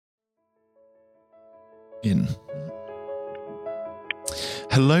In.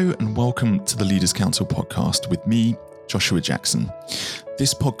 Hello and welcome to the Leaders Council podcast with me, Joshua Jackson.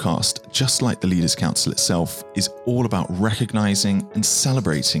 This podcast, just like the Leaders Council itself, is all about recognising and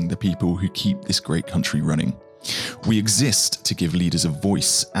celebrating the people who keep this great country running. We exist to give leaders a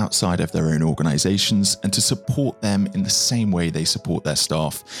voice outside of their own organisations and to support them in the same way they support their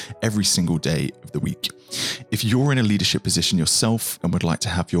staff every single day of the week. If you're in a leadership position yourself and would like to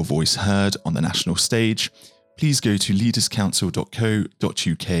have your voice heard on the national stage, please go to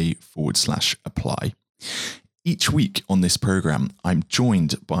leaderscouncil.co.uk/apply. Each week on this programme, I'm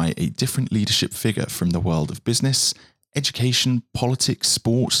joined by a different leadership figure from the world of business, education, politics,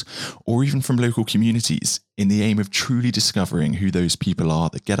 sport, or even from local communities, in the aim of truly discovering who those people are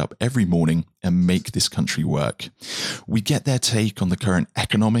that get up every morning and make this country work. We get their take on the current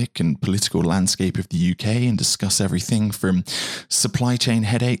economic and political landscape of the UK and discuss everything from supply chain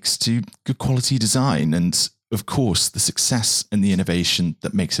headaches to good quality design and, of course, the success and the innovation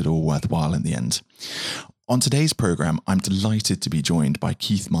that makes it all worthwhile in the end. On today's programme, I'm delighted to be joined by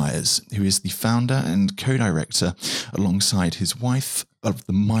Keith Myers, who is the founder and co-director, alongside his wife, of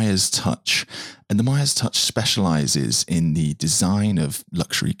the Myers Touch. And the Myers Touch specialises in the design of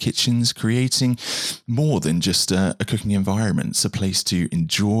luxury kitchens, creating more than just a cooking environment. It's a place to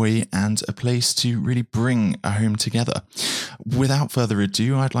enjoy and a place to really bring a home together. Without further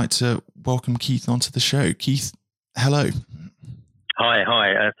ado, I'd like to welcome Keith onto the show. Keith, hello.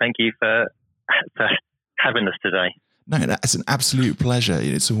 Hi. Thank you for having us today. No, it's an absolute pleasure.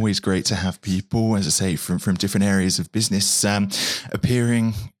 It's always great to have people, as I say, from different areas of business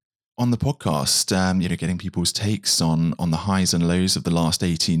appearing on the podcast, getting people's takes on the highs and lows of the last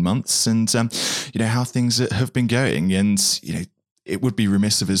 18 months and, how things have been going. And, it would be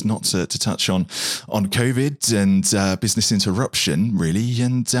remiss of us not to touch on COVID and business interruption, really.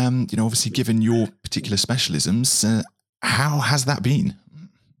 And, obviously, given your particular specialisms, how has that been?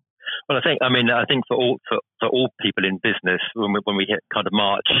 Well, I think for all people in business, when we hit kind of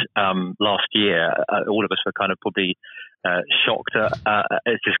March last year, all of us were kind of probably shocked.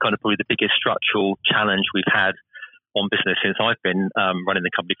 It's just kind of probably the biggest structural challenge we've had on business since I've been running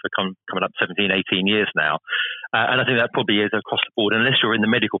the company for coming up 17, 18 years now. And I think that probably is across the board, unless you're in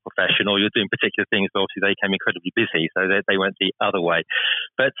the medical profession or you're doing particular things, but obviously they came incredibly busy, so they went the other way.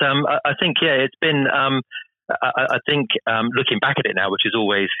 But I think, it's been... I think looking back at it now, which is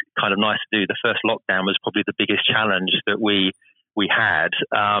always kind of nice to do, the first lockdown was probably the biggest challenge that we had.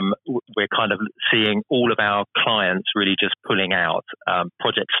 We're kind of seeing all of our clients really just pulling out,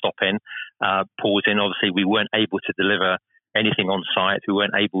 projects stopping, pausing. Obviously, we weren't able to deliver anything on site. We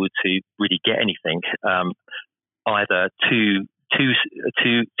weren't able to really get anything either to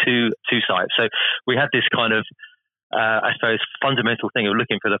sites. So we had this kind of I suppose fundamental thing of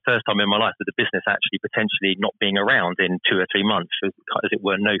looking for the first time in my life at the business actually potentially not being around in 2 or 3 months, as it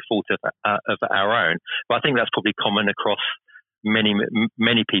were, no fault of our own. But I think that's probably common across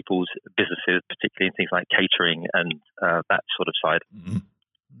many people's businesses, particularly in things like catering and that sort of side. Mm-hmm.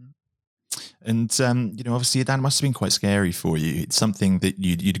 And, obviously that must have been quite scary for you. It's something that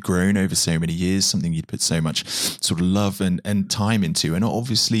you'd grown over so many years, something you'd put so much sort of love and time into. And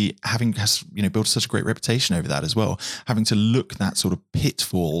obviously having, built such a great reputation over that as well, having to look that sort of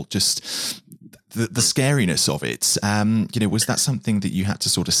pitfall, just the scariness of it. Was that something that you had to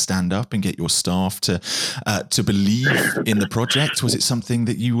sort of stand up and get your staff to believe in the project? Was it something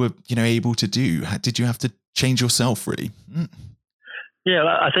that you were, able to do? Did you have to change yourself really? Yeah,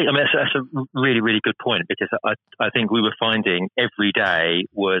 I think that's a really, really good point, because I think we were finding every day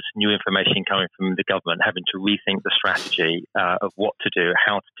was new information coming from the government, having to rethink the strategy of what to do,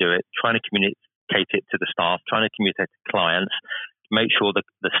 how to do it, trying to communicate it to the staff, trying to communicate to clients, make sure that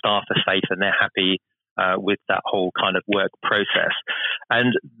the staff are safe and they're happy with that whole kind of work process.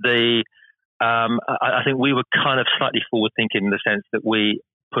 And I think we were kind of slightly forward thinking in the sense that we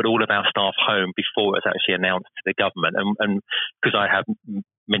put all of our staff home before it was actually announced to the government. And because I have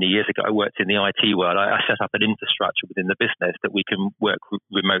many years ago, I worked in the IT world, I set up an infrastructure within the business that we can work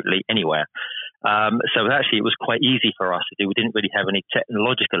remotely anywhere. So actually it was quite easy for us to do. We didn't really have any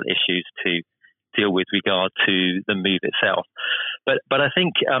technological issues to deal with regard to the move itself. But I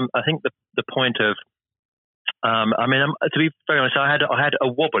think the point of to be very honest, I had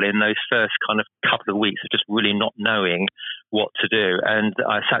a wobble in those first kind of couple of weeks of just really not knowing what to do. And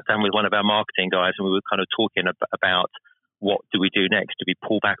I sat down with one of our marketing guys and we were kind of talking about what do we do next? Do we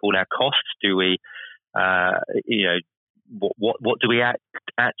pull back all our costs? Do we, what do we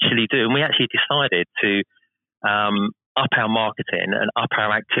actually do? And we actually decided to up our marketing and up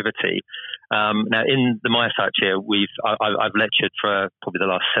our activity. Now, in the My Search here, I've lectured for probably the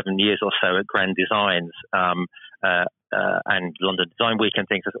last 7 years or so at Grand Designs and London Design Week and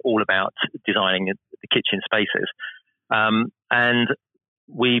things. It's all about designing the kitchen spaces. And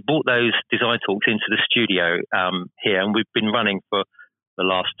we brought those design talks into the studio here, and we've been running for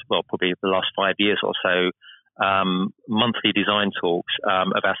probably the last 5 years or so, monthly design talks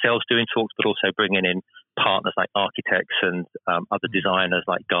of ourselves doing talks, but also bringing in partners like architects and other designers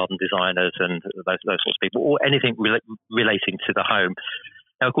like garden designers and those sorts of people, or anything relating to the home.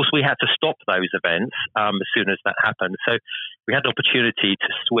 Now, of course, we had to stop those events as soon as that happened. So we had the opportunity to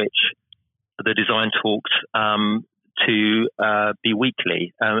switch the design talks to be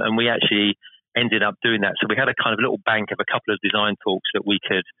weekly, and we actually ended up doing that. So we had a kind of little bank of a couple of design talks that we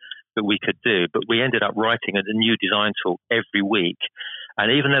could do, but we ended up writing a new design talk every week. And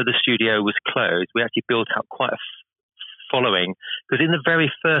even though the studio was closed, we actually built up quite a following, because in the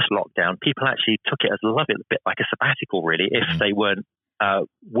very first lockdown, people actually took it as a bit like a sabbatical, really, if they weren't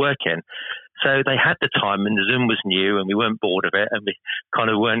working. So they had the time, and the Zoom was new, and we weren't bored of it, and we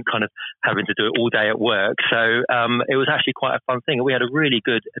weren't having to do it all day at work. So it was actually quite a fun thing. And we had a really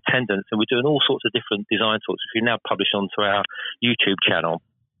good attendance, and we're doing all sorts of different design talks, which we now publish onto our YouTube channel.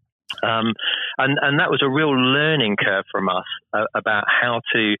 And that was a real learning curve from us about how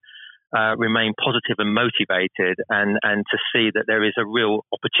to remain positive and motivated, and to see that there is a real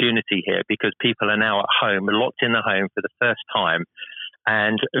opportunity here, because people are now at home, locked in the home for the first time,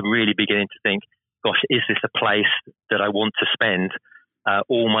 and really beginning to think, gosh, is this a place that I want to spend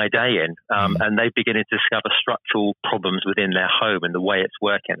all my day in? And they're beginning to discover structural problems within their home and the way it's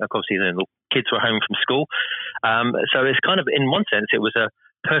working. Of course, the kids were home from school. So it's kind of, in one sense, it was a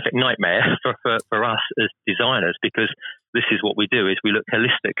perfect nightmare for us as designers, because this is what we do, is we look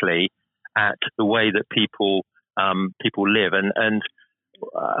holistically at the way that people live. And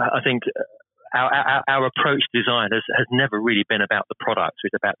I think our approach to design has never really been about the products.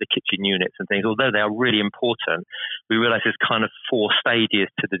 It's about the kitchen units and things. Although they are really important, we realize there's kind of 4 stages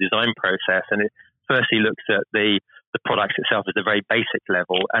to the design process. And it firstly looks at the products itself at a very basic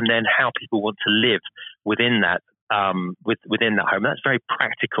level, and then how people want to live within that within that home. That's very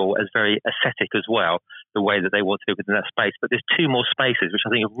practical, as very aesthetic as well, the way that they want to live within that space. But there's 2 more spaces which I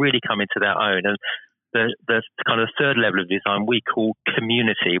think have really come into their own. And the kind of third level of design we call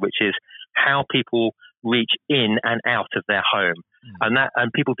community, which is how people reach in and out of their home.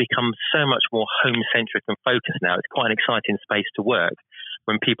 And people become so much more home centric and focused now. It's quite an exciting space to work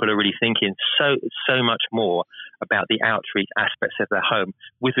when people are really thinking so much more about the outreach aspects of their home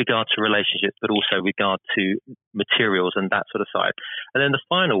with regard to relationships, but also regard to materials and that sort of side. And then the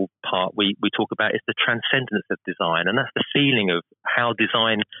final part we talk about is the transcendence of design, and that's the feeling of how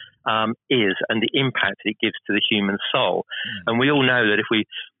design is and the impact it gives to the human soul. And we all know that if we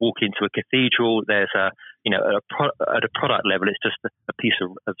walk into a cathedral, there's at a product level, it's just a piece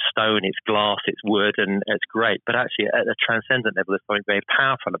of stone, it's glass, it's wood, and it's great. But actually, at a transcendent level, there's something very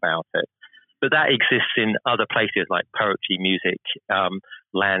powerful about it. But that exists in other places like poetry, music,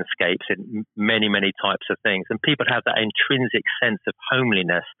 landscapes, and many, many types of things. And people have that intrinsic sense of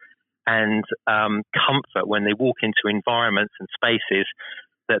homeliness and comfort when they walk into environments and spaces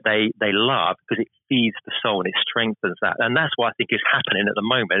that they love, because it feeds the soul and it strengthens that. And that's what I think is happening at the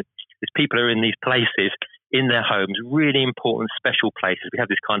moment, is people are in these places in their homes, really important, special places. We have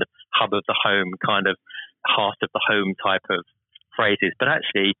this kind of hub of the home, kind of heart of the home type of phrases, but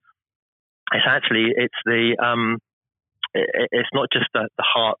actually, it's not just the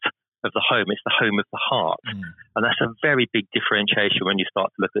heart of the home, it's the home of the heart. And that's a very big differentiation when you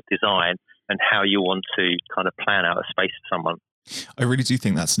start to look at design and how you want to kind of plan out a space for someone. I really do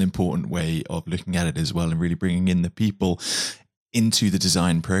think that's an important way of looking at it as well, and really bringing in the people into the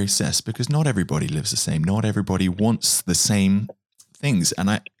design process, because not everybody lives the same. Not everybody wants the same things.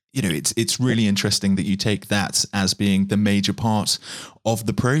 And it's really interesting that you take that as being the major part of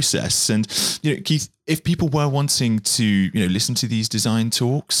the process. And, Keith, if people were wanting to, listen to these design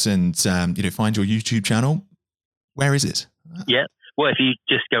talks and, find your YouTube channel, where is it? Yeah. Well, if you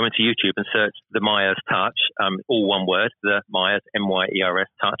just go into YouTube and search the Myers Touch, all one word, the Myers, Myers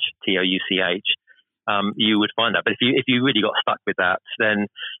Touch, Touch, you would find that. But if you really got stuck with that, then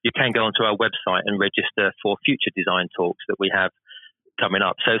you can go onto our website and register for future design talks that we have coming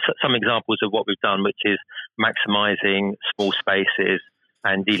up. So some examples of what we've done, which is maximizing small spaces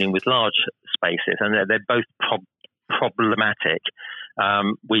and dealing with large spaces, and they're both problematic.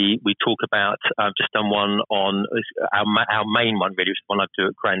 We talk about, just done one on our main one, really, which is one I do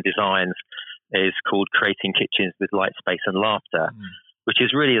at Grand Designs, is called Creating Kitchens with Light, Space and Laughter, which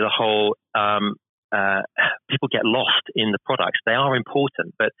is really the whole people get lost in the products. They are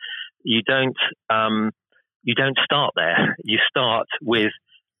important, but you don't start there. You start with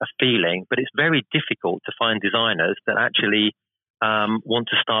a feeling, but it's very difficult to find designers that actually want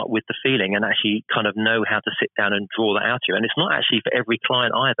to start with the feeling and actually kind of know how to sit down and draw that out to you. And it's not actually for every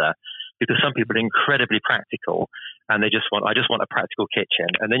client either, because some people are incredibly practical and I just want a practical kitchen.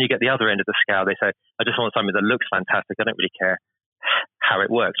 And then you get the other end of the scale. They say, I just want something that looks fantastic. I don't really care how it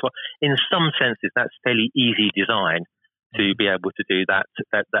works. Well, in some senses, that's fairly easy design to be able to do that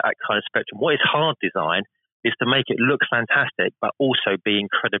kind of spectrum. What is hard design is to make it look fantastic, but also be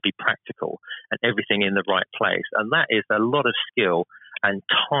incredibly practical and everything in the right place. And that is a lot of skill and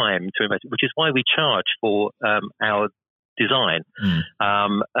time to invest, which is why we charge for our design.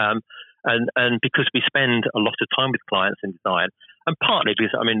 And because we spend a lot of time with clients in design, and partly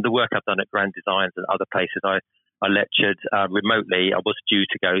because, I mean, the work I've done at Grand Designs and other places, I lectured remotely. I was due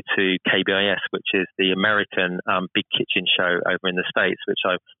to go to KBSA, which is the American big kitchen show over in the States, which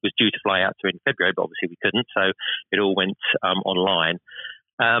I was due to fly out to in February, but obviously we couldn't, so it all went online.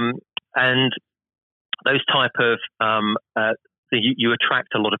 And those type of you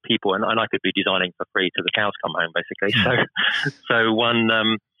attract a lot of people, and I could be designing for free till the cows come home, basically. So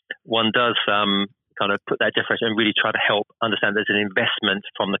one does kind of put that difference and really try to help understand there's an investment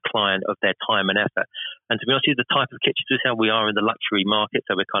from the client of their time and effort. And to be honest with you, the type of kitchens is how we are in the luxury market,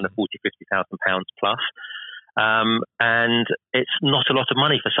 so we're kind of £40,000-50,000 plus. And it's not a lot of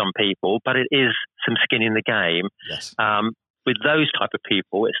money for some people, but it is some skin in the game. Yes. With those type of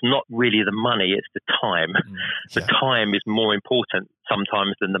people, it's not really the money, it's the time. The time is more important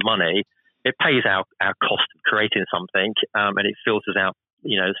sometimes than the money. It pays our cost of creating something, and it filters out,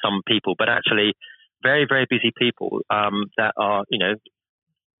 some people, but actually very, very busy people that are,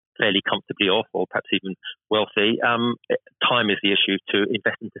 fairly comfortably off or perhaps even wealthy. Time is the issue to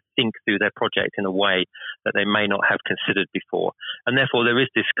invest and to think through their project in a way that they may not have considered before. And therefore, there is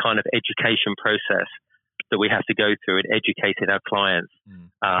this kind of education process that we have to go through in educating our clients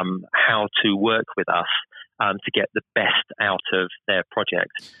how to work with us to get the best out of their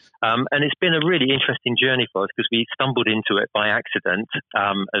project. And it's been a really interesting journey for us because we stumbled into it by accident,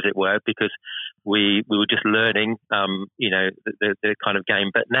 as it were, because we were just learning, the kind of game.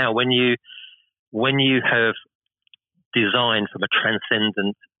 But now when you have designed from a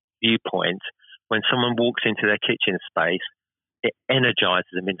transcendent viewpoint, when someone walks into their kitchen space, it energizes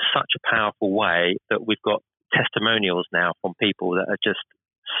them in such a powerful way that we've got testimonials now from people that are just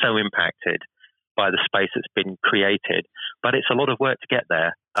so impacted by the space that's been created. But it's a lot of work to get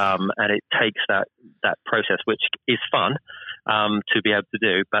there, and it takes that process, which is fun to be able to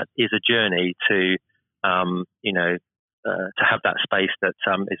do, but is a journey to have that space that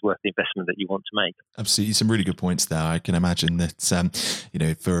is worth the investment that you want to make. Absolutely, some really good points there. I can imagine that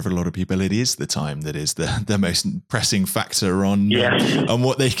for a lot of people, it is the time that is the most pressing factor on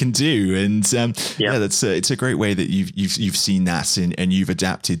what they can do. And it's a great way that you've seen that and you've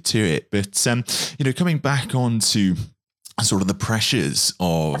adapted to it. But coming back on to sort of the pressures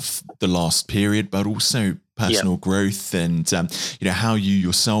of the last period, but also personal growth and how you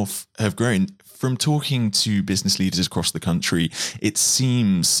yourself have grown. From talking to business leaders across the country, it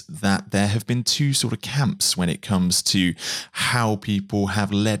seems that there have been two sort of camps when it comes to how people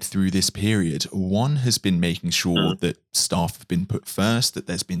have led through this period. One has been making sure that staff have been put first, that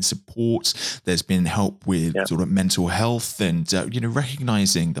there's been support, there's been help with sort of mental health, and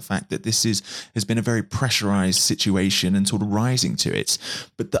recognizing the fact that this has been a very pressurized situation and sort of rising to it.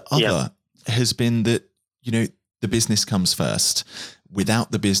 But the other has been that the business comes first.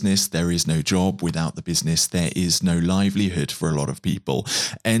 Without the business, there is no job. Without the business, there is no livelihood for a lot of people.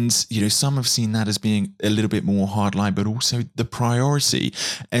 And, some have seen that as being a little bit more hardline, but also the priority.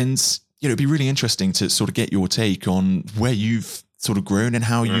 And, it'd be really interesting to sort of get your take on where you've sort of grown and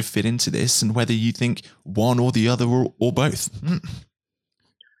how you fit into this and whether you think one or the other or both.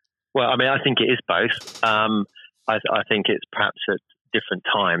 Well, I mean, I think it is both. I think it's perhaps at different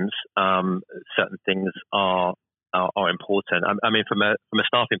times, certain things are important. I mean, from a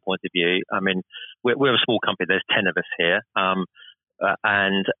staffing point of view, I mean, we're a small company. There's 10 of us here,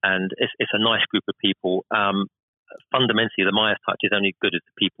 and it's a nice group of people. Fundamentally, the Myers Touch is only good as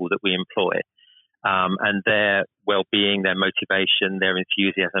the people that we employ, and their well-being, their motivation, their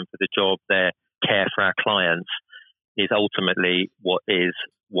enthusiasm for the job, their care for our clients is ultimately what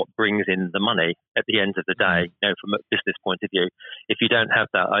brings in the money at the end of the day, from a business point of view. If you don't have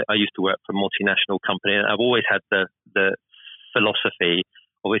that, I used to work for a multinational company, and I've always had the philosophy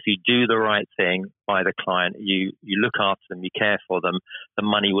of if you do the right thing by the client, you look after them, you care for them, the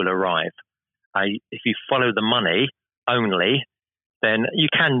money will arrive. If you follow the money only, then you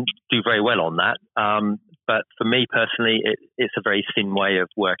can do very well on that. But for me personally, it's a very thin way of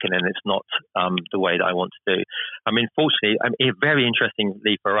working, and it's not the way that I want to do. I mean, fortunately, very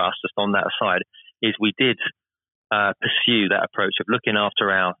interestingly for us, just on that aside, is we did pursue that approach of looking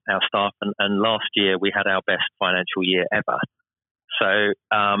after our staff. And last year we had our best financial year ever. So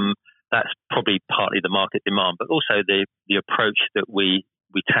that's probably partly the market demand, but also the approach that we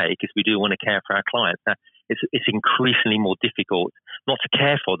take is we do want to care for our clients. Now, it's increasingly more difficult not to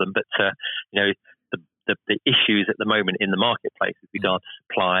care for them, but to, the issues at the moment in the marketplace with regard to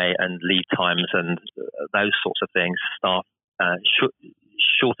supply and lead times and those sorts of things, staff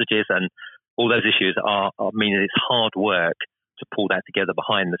shortages and all those issues are meaning it's hard work to pull that together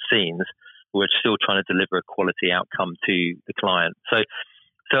behind the scenes. We're still trying to deliver a quality outcome to the client. So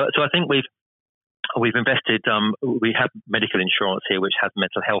I think we've invested. We have medical insurance here, which has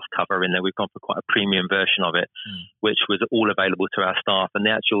mental health cover in there. We've gone for quite a premium version of it, which was all available to our staff. And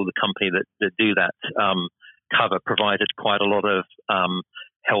the company that do that cover provided quite a lot of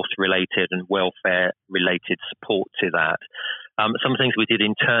health-related and welfare-related support to that. Some things we did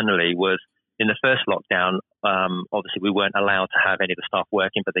internally was, in the first lockdown, obviously we weren't allowed to have any of the staff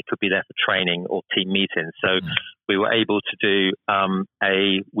working, but they could be there for training or team meetings. So we were able to do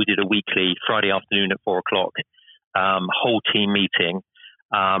we did a weekly Friday afternoon at 4:00, whole team meeting.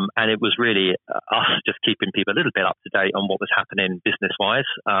 And it was really us just keeping people a little bit up to date on what was happening business-wise,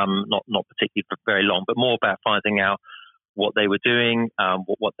 not particularly for very long, but more about finding out what they were doing,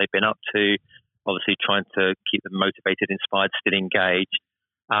 what they've been up to, obviously trying to keep them motivated, inspired, still engaged.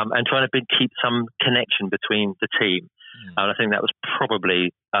 And trying to keep some connection between the team. And I think that was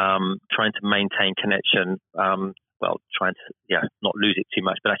probably trying to maintain connection, trying to not lose it too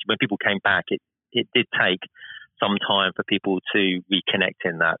much. But actually, when people came back, it did take some time for people to reconnect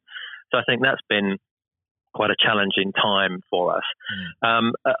in that. So I think that's been quite a challenging time for us.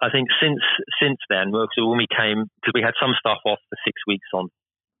 I think since then, so when we came, because we had some staff off for 6 weeks on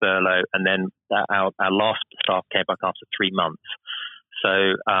furlough, and then our last staff came back after 3 months.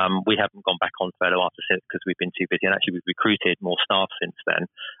 So we haven't gone back on furlough after since because we've been too busy, and actually we've recruited more staff since then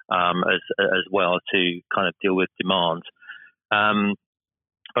as well to kind of deal with demand.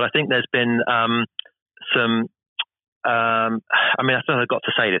 But I think there's been some. I don't know I've got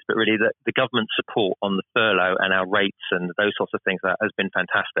to say this, but really the government support on the furlough and our rates and those sorts of things has been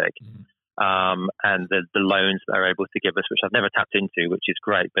fantastic. And the loans that they're able to give us, which I've never tapped into, which is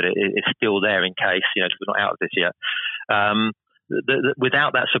great, but it's still there in case we're not out of this yet.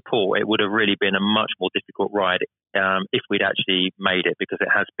 Without that support, it would have really been a much more difficult ride if we'd actually made it, because it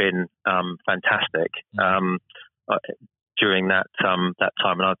has been fantastic during that time.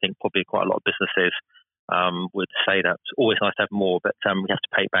 And I think probably quite a lot of businesses would say that it's always nice to have more, but we have to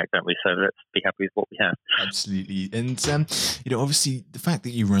pay it back, don't we? So let's be happy with what we have. Absolutely. And, obviously the fact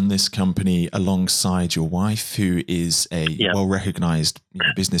that you run this company alongside your wife, who is a well-recognized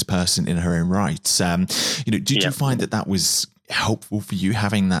business person in her own right, did you find that was helpful for you,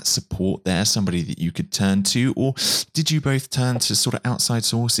 having that support there, somebody that you could turn to? Or did you both turn to sort of outside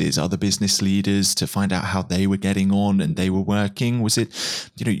sources, other business leaders, to find out how they were getting on and they were working? Was it,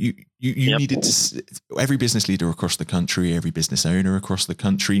 you needed to, every business leader across the country, every business owner across the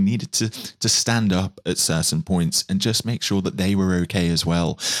country needed to stand up at certain points and just make sure that they were okay as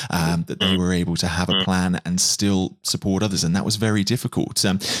well, that they were able to have a plan and still support others. And that was very difficult.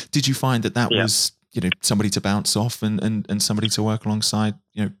 Did you find that was, somebody to bounce off and somebody to work alongside,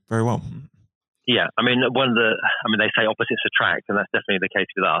 very well? Yeah, they say opposites attract, and that's definitely the case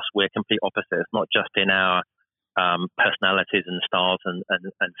with us. We're complete opposites, not just in our personalities and styles and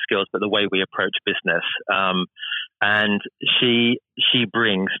skills, but the way we approach business. And she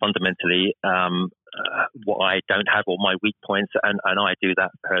brings fundamentally what I don't have, or my weak points, and I do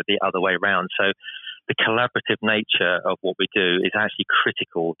that for her the other way around. So the collaborative nature of what we do is actually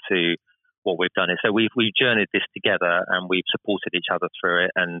critical to what we've done. So we've journeyed this together, and we've supported each other through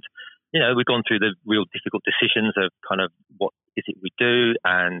it. And we've gone through the real difficult decisions of kind of what is it we do,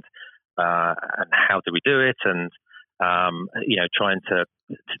 and how do we do it, and trying to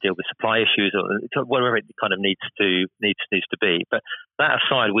deal with supply issues or whatever it kind of needs to be. But that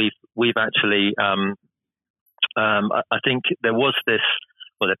aside, we've actually I think there was this.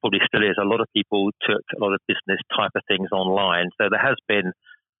 Well, there probably still is. A lot of people took a lot of business type of things online. So there has been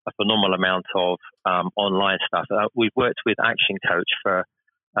a phenomenal amount of online stuff. We've worked with Action Coach for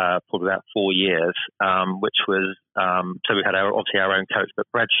probably about 4 years, which was, so we had obviously our own coach, but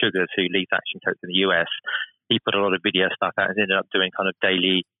Brad Sugars, who leads Action Coach in the US, he put a lot of video stuff out and ended up doing kind of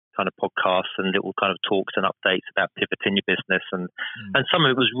daily kind of podcasts and little kind of talks and updates about pivoting your business. And some of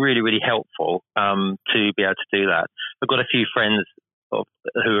it was really, really helpful to be able to do that. I've got a few friends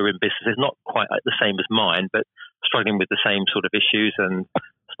who are in businesses not quite the same as mine, but struggling with the same sort of issues, and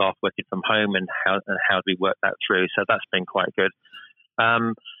staff working from home, and how do we work that through. So that's been quite good.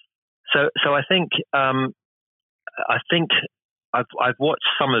 So I think I've watched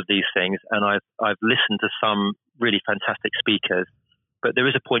some of these things, and I've listened to some really fantastic speakers. But there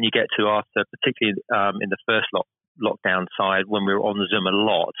is a point you get to after, particularly in the first lockdown side, when we were on Zoom a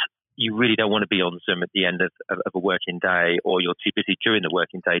lot. You really don't want to be on Zoom at the end of a working day, or you're too busy during the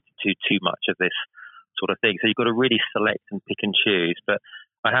working day to do too much of this sort of thing. So you've got to really select and pick and choose. But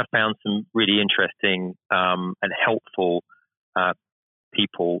I have found some really interesting and helpful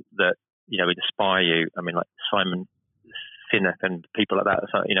people that inspire you. I mean, like Simon Sinek and people like that.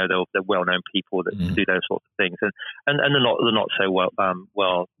 So, they're well-known people that do those sorts of things, and they're not so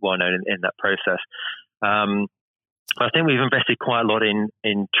well known in that process. I think we've invested quite a lot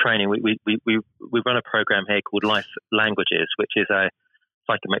in training. We run a program here called Life Languages, which is a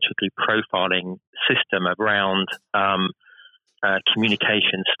psychometrically profiling system around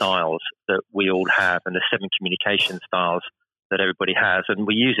communication styles that we all have, and the 7 communication styles that everybody has. And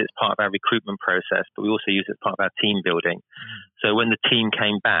we use it as part of our recruitment process, but we also use it as part of our team building. So when the team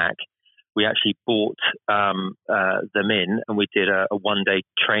came back, we actually brought them in, and we did a one-day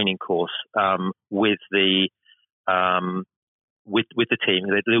training course with the team.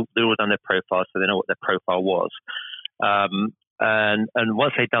 They'd all done their profiles, so they know what their profile was. And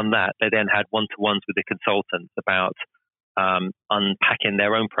once they'd done that, they then had one-to-ones with the consultants about unpacking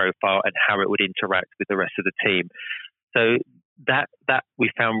their own profile and how it would interact with the rest of the team. So that we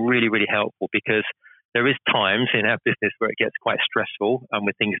found really, really helpful, because there is times in our business where it gets quite stressful and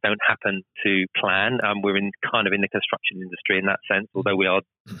where things don't happen to plan. We're in the construction industry in that sense, although we are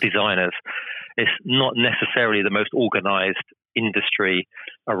designers. It's not necessarily the most organized industry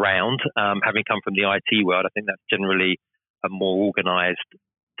around. Having come from the IT world, I think that's generally a more organized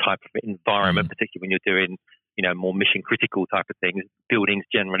type of environment, particularly when you're doing more mission critical type of things. Buildings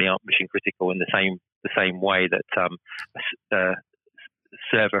generally aren't mission critical in the same way that a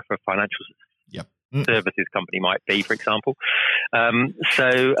server for financial services company might be, for example.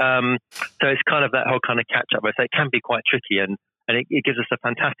 So it's kind of that whole kind of catch up. So it can be quite tricky, and it gives us a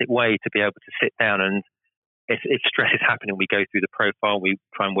fantastic way to be able to sit down, and if stress is happening, we go through the profile, we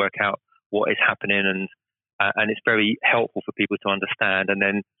try and work out what is happening, and it's very helpful for people to understand. And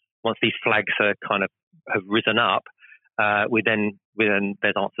then once these flags are kind of have risen up, we then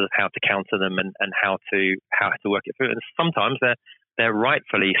there's answers how to counter them and how to work it through. And sometimes they're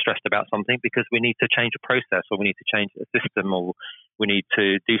rightfully stressed about something because we need to change a process, or we need to change a system, or we need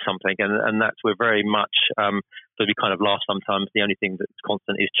to do something. And that's, we're very much, so we kind of laugh sometimes. The only thing that's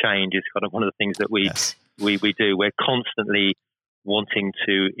constant is change, is kind of one of the things that we do. We're constantly wanting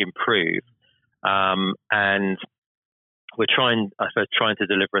to improve. And we're trying to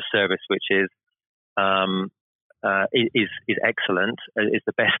deliver a service which is excellent, is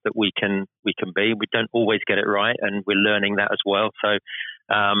the best that we can be. We don't always get it right, and we're learning that as well. So,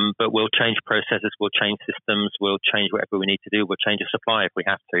 but we'll change processes, we'll change systems, we'll change whatever we need to do. We'll change a supply if we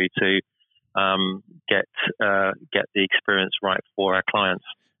have to get the experience right for our clients.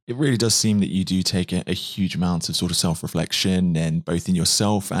 It really does seem that you do take a huge amount of sort of self-reflection, and both in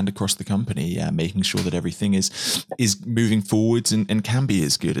yourself and across the company, making sure that everything is moving forwards and can be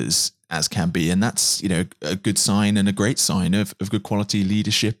as good as can be. And that's, a good sign and a great sign of good quality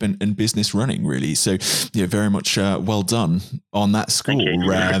leadership and business running, really. So, very much well done on that score.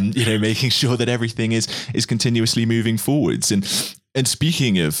 Making sure that everything is continuously moving forwards. And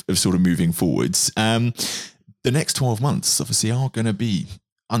speaking of sort of moving forwards, the next 12 months obviously are going to be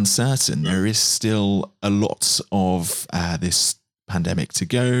uncertain. There is still a lot of this pandemic to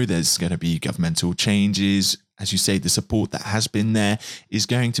go. There's going to be governmental changes. As you say, the support that has been there is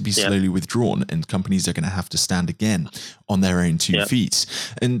going to be slowly withdrawn, and companies are going to have to stand again on their own two feet.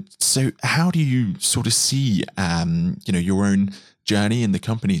 And so how do you sort of see, your own journey and the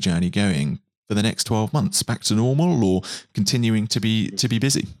company journey going for the next 12 months? Back to normal, or continuing to be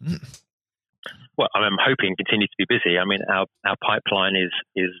busy? Well, I'm hoping continue to be busy. I mean, our pipeline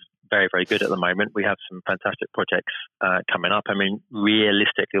is very, very good at the moment. We have some fantastic projects coming up. I mean,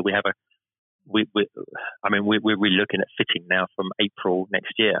 realistically, we're really looking at fitting now from April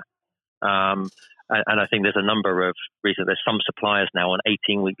next year. And I think there's a number of reasons. There's some suppliers now on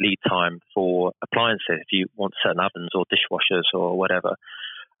 18-week lead time for appliances, if you want certain ovens or dishwashers or whatever.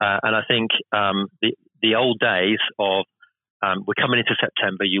 And I think the old days of we're coming into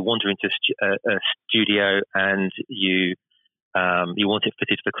September, you wander into a studio and you want it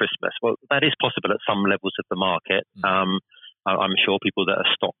fitted for Christmas. Well, that is possible at some levels of the market. I'm sure people that are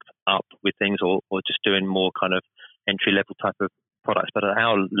stocked up with things, or just doing more kind of entry-level type of products. But at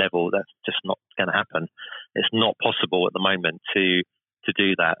our level, that's just not going to happen. It's not possible at the moment to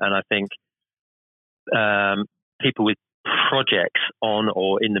do that. And I think people with projects on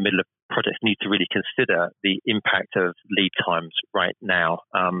or in the middle of projects need to really consider the impact of lead times right now.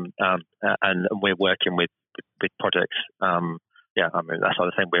 And we're working with projects. I mean, that's what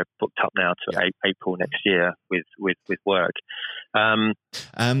I'm saying. We're booked up now to April next year with work.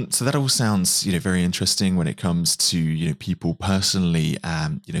 So that all sounds, very interesting when it comes to, people personally,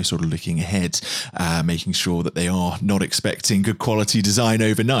 sort of looking ahead, making sure that they are not expecting good quality design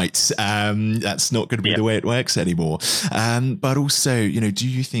overnight. That's not going to be the way it works anymore. But also, do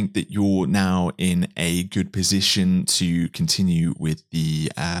you think that you're now in a good position to continue with the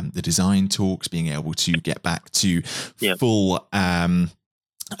design talks, being able to get back to full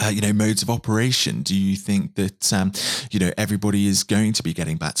modes of operation? Do you think that, everybody is going to be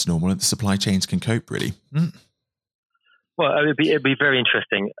getting back to normal and the supply chains can cope, really? Well, it'd be very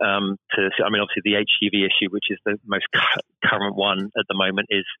interesting to see. I mean, obviously the HGV issue, which is the most current one at the moment,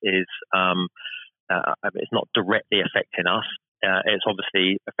 is it's not directly affecting us. It's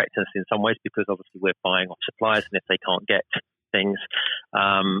obviously affecting us in some ways because obviously we're buying off suppliers, and if they can't get things,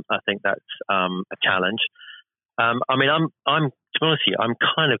 I think that's a challenge. I mean, I'm to be honest with you, I'm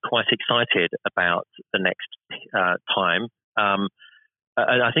kind of quite excited about the next time. And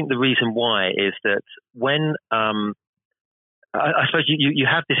I think the reason why is that when I suppose you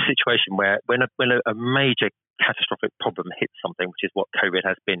have this situation where when a major catastrophic problem hits something, which is what COVID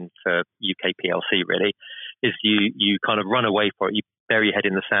has been for UK PLC really, is you kind of run away for it, you bury your head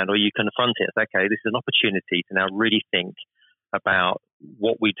in the sand, or you confront it. It's okay, this is an opportunity to now really think about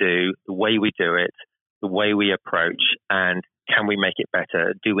what we do, the way we do it, the way we approach, and can we make it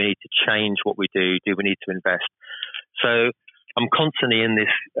better? Do we need to change what we do? Do we need to invest? So I'm constantly in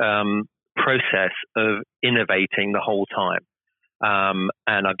this process of innovating the whole time.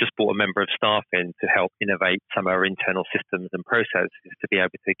 And I've just brought a member of staff in to help innovate some of our internal systems and processes to be able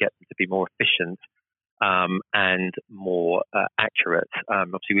to get them to be more efficient and more accurate.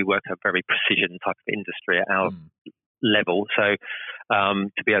 Obviously, we work at a very precision type of industry at our level. So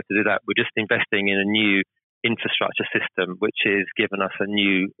to be able to do that, we're just investing in a new infrastructure system, which has given us a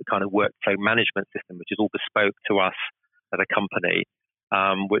new kind of workflow management system, which is all bespoke to us as a company,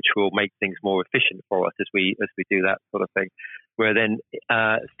 which will make things more efficient for us as we do that sort of thing. We're then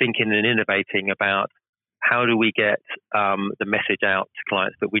thinking and innovating about how do we get the message out to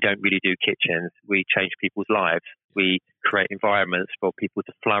clients that we don't really do kitchens. We change people's lives. We create environments for people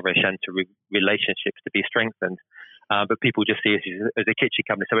to flourish and to relationships to be strengthened. But people just see us as a kitchen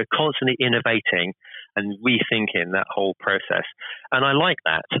company. So we're constantly innovating and rethinking that whole process. And I like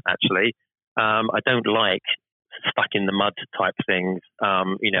that, actually. I don't like stuck in the mud type things,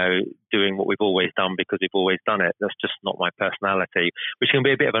 doing what we've always done because we've always done it. That's just not my personality, which can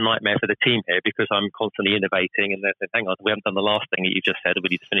be a bit of a nightmare for the team here because I'm constantly innovating and they're saying, hang on, we haven't done the last thing that you just said. We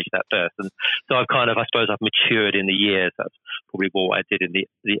need to finish that first. And so I suppose I've matured in the years. That's probably what I did in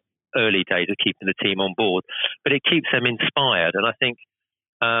the early days of keeping the team on board, but it keeps them inspired. And I think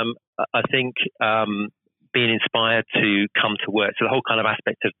being inspired to come to work. So the whole kind of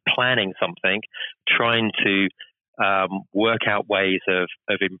aspect of planning something, trying to work out ways of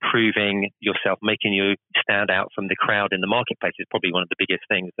improving yourself, making you stand out from the crowd in the marketplace is probably one of the biggest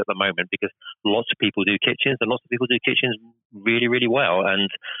things at the moment, because lots of people do kitchens and lots of people do kitchens really, really well.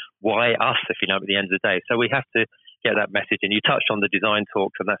 And why us, if you know, at the end of the day? So we have to get that message. And you touched on the design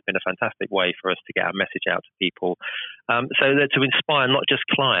talks, and that's been a fantastic way for us to get our message out to people. So that to inspire not just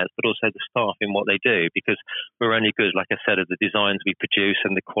clients, but also the staff in what they do, because we're only good, like I said, at the designs we produce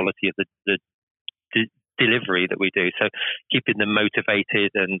and the quality of the delivery that we do. So keeping them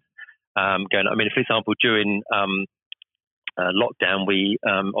motivated and going. I mean, for example, during lockdown, we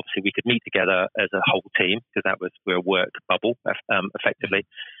obviously we could meet together as a whole team because we're a work bubble effectively.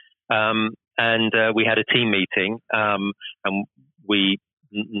 And we had a team meeting, and we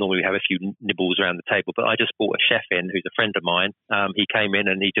normally have a few nibbles around the table, but I just brought a chef in who's a friend of mine. He came in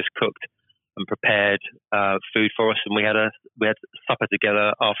and he just cooked and prepared food for us, and we had supper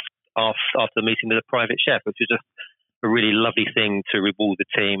together after the meeting with a private chef, which was just a really lovely thing to reward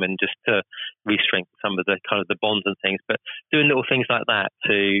the team and just to re-strengthen some of the kind of the bonds and things. But doing little things like that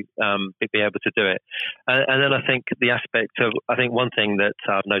to be able to do it. And then I think the aspect of, I think one thing that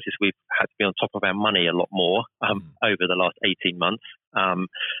I've noticed, we've had to be on top of our money a lot more over the last 18 months,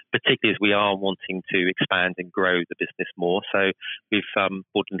 particularly as we are wanting to expand and grow the business more. So we've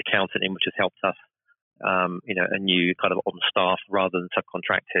brought an accountant in, which has helped us a new kind of on staff rather than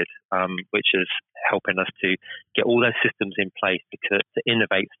subcontracted, which is helping us to get all those systems in place to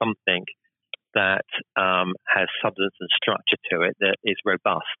innovate something that has substance and structure to it, that is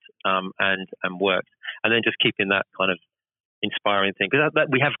robust and works. And then just keeping that kind of inspiring thing, because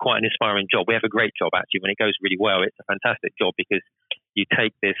we have quite an inspiring job. We have a great job, actually. When it goes really well, it's a fantastic job, because you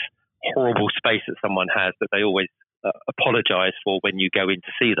take this horrible space that someone has that they always apologize for when you go in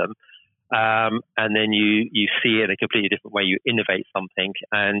to see them, and then you see it in a completely different way. You innovate something,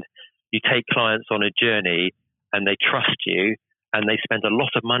 and you take clients on a journey, and they trust you, and they spend a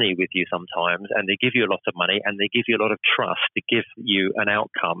lot of money with you sometimes, and they give you a lot of money, and they give you a lot of trust to give you an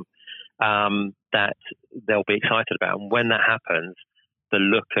outcome that they'll be excited about. And when that happens, the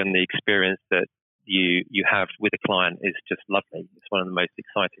look and the experience that you have with a client is just lovely. It's one of the most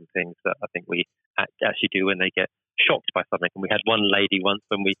exciting things that I think we actually do when they get shocked by something. And we had one lady once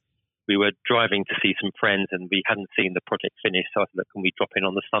when we were driving to see some friends, and we hadn't seen the project finished. So I said, look, can we drop in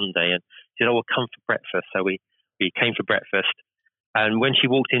on the Sunday? And she said, oh, we'll come for breakfast. So we came for breakfast. And when she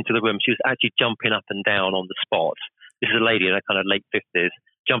walked into the room, she was actually jumping up and down on the spot. This is a lady in her kind of late 50s,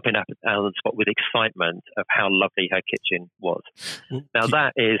 jumping up and down on the spot with excitement of how lovely her kitchen was. Well,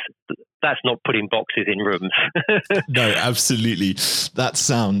 now, that's not putting boxes in rooms. No, absolutely. That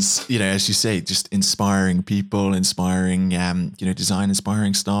sounds, as you say, just inspiring people, inspiring, design,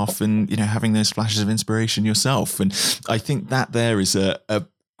 inspiring staff, and, having those flashes of inspiration yourself. And I think that there is a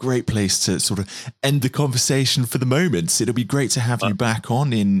great place to sort of end the conversation for the moment. It'll be great to have you back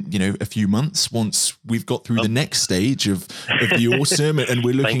on in, a few months once we've got through the next stage of the autumn, and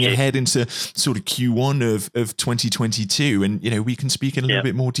we're looking ahead into sort of Q1 of 2022. And, we can speak in a little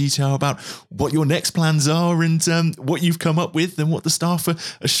bit more detail about what your next plans are, and what you've come up with, and what the staff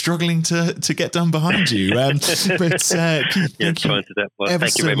are struggling to get done behind you. But Keith, thank you ever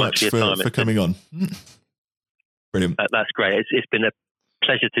so much for coming on. Brilliant. That's great. It's been a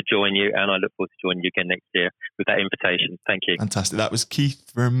pleasure to join you, and I look forward to joining you again next year with that invitation. Thank you. Fantastic. That was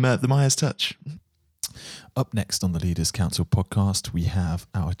Keith from the Myers Touch. Up next on the Leaders Council podcast, we have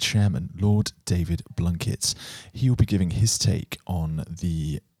our chairman, Lord David Blunkett. He will be giving his take on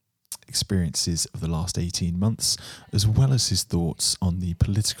the experiences of the last 18 months, as well as his thoughts on the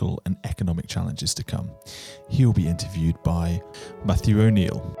political and economic challenges to come. He will be interviewed by Matthew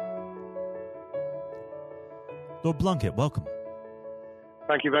O'Neill. Lord Blunkett, welcome.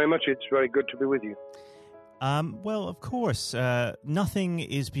 Thank you very much. It's very good to be with you. Well, of course, nothing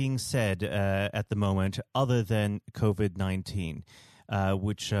is being said at the moment other than COVID-19,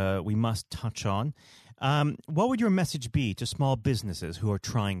 which we must touch on. What would your message be to small businesses who are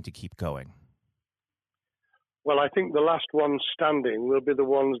trying to keep going? Well, I think the last ones standing will be the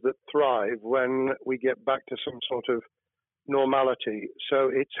ones that thrive when we get back to some sort of normality. So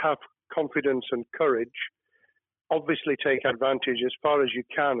it's have confidence and courage. Obviously take advantage as far as you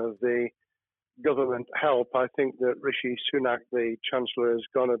can of the government help. I think that Rishi Sunak, the Chancellor, has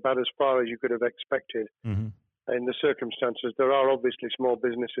gone about as far as you could have expected in the circumstances. There are obviously small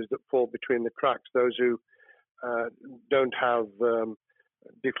businesses that fall between the cracks. Those who don't have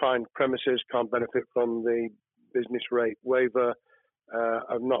defined premises can't benefit from the business rate waiver,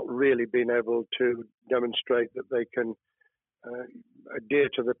 have not really been able to demonstrate that they can adhere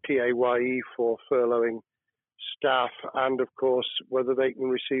to the PAYE for furloughing staff, and of course whether they can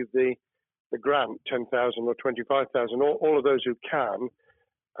receive the grant, 10,000 or 25,000. All of those who can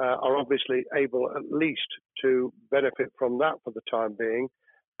are obviously able at least to benefit from that for the time being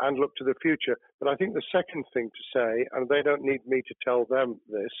and look to the future. But I think the second thing to say, and they don't need me to tell them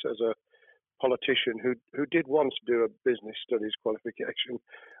this as a politician who did once do a business studies qualification,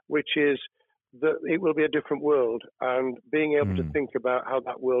 which is that it will be a different world, and being able to think about how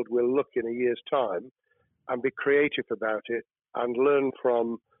that world will look in a year's time and be creative about it and learn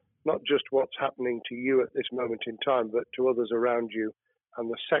from not just what's happening to you at this moment in time, but to others around you and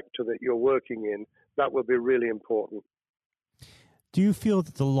the sector that you're working in, that will be really important. Do you feel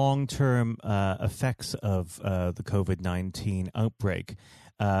that the long-term effects of the COVID-19 outbreak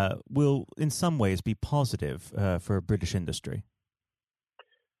will in some ways be positive for British industry?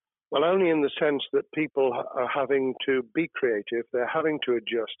 Well, only in the sense that people are having to be creative, they're having to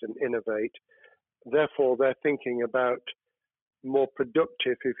adjust and innovate. Therefore, they're thinking about more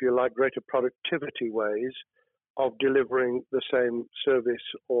productive, if you like, greater productivity ways of delivering the same service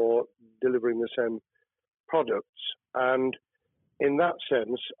or delivering the same products. And in that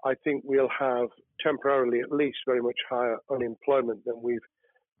sense, I think we'll have temporarily at least very much higher unemployment than we've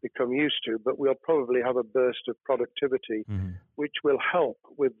become used to, but we'll probably have a burst of productivity, which will help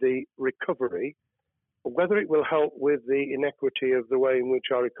with the recovery. Whether it will help with the inequity of the way in which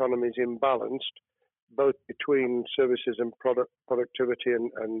our economy is imbalanced, both between services and productivity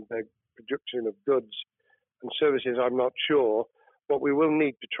and the production of goods and services, I'm not sure. What we will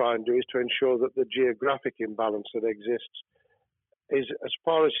need to try and do is to ensure that the geographic imbalance that exists is, as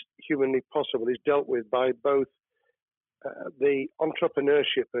far as humanly possible, is dealt with by both the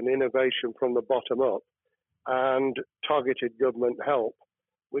entrepreneurship and innovation from the bottom up and targeted government help,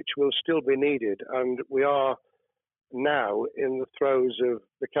 which will still be needed. And we are now in the throes of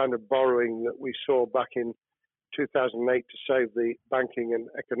the kind of borrowing that we saw back in 2008 to save the banking and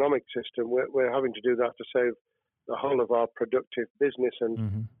economic system. We're having to do that to save the whole of our productive business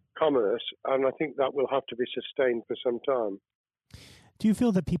and commerce, and I think that will have to be sustained for some time. Do you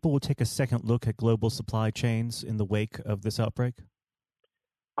feel that people will take a second look at global supply chains in the wake of this outbreak?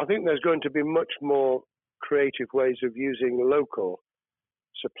 I think there's going to be much more creative ways of using local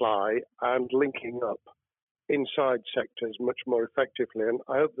supply and linking up inside sectors much more effectively, and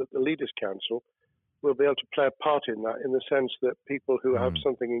I hope that the Leaders' Council will be able to play a part in that, in the sense that people who have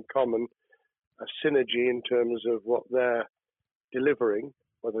something in common, a synergy in terms of what they're delivering,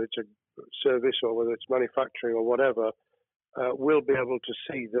 whether it's a service or whether it's manufacturing or whatever, will be able to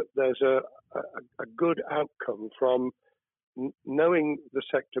see that there's a good outcome from knowing the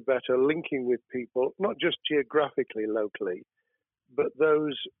sector better, linking with people, not just geographically, locally, but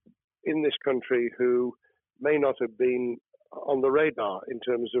those in this country who may not have been on the radar in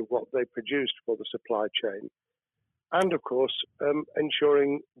terms of what they produced for the supply chain. And of course,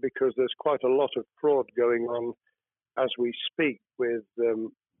 ensuring, because there's quite a lot of fraud going on as we speak with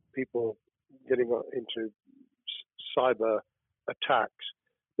people getting into cyber attacks,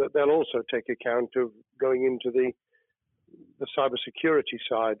 that they'll also take account of going into the cyber security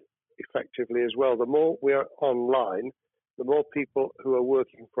side effectively as well. The more we are online, the more people who are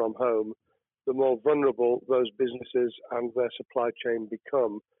working from home, the more vulnerable those businesses and their supply chain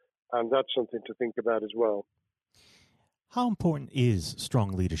become. And that's something to think about as well. How important is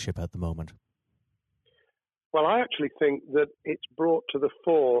strong leadership at the moment? Well, I actually think that it's brought to the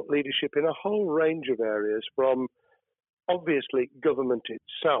fore leadership in a whole range of areas, from obviously government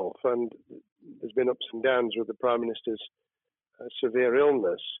itself, and there's been ups and downs with the Prime Minister's severe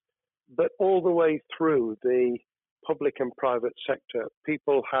illness, but all the way through the public and private sector.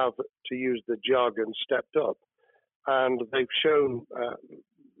 People have, to use the jargon, stepped up, and they've shown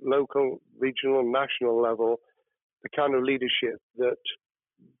local, regional, national level the kind of leadership that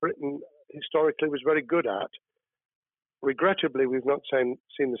Britain historically was very good at. Regrettably, we've not seen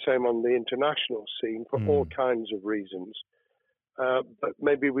the same on the international scene for all kinds of reasons, but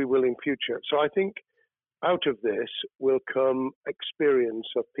maybe we will in future. So I think out of this will come experience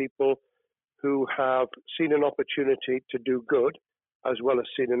of people who have seen an opportunity to do good, as well as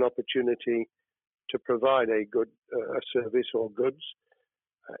seen an opportunity to provide a good service or goods,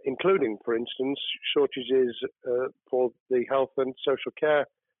 including, for instance, shortages for the health and social care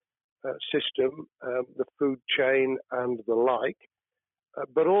system, the food chain and the like.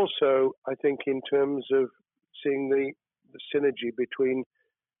 But also, I think in terms of seeing the synergy between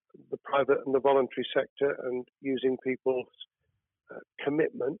the private and the voluntary sector and using people's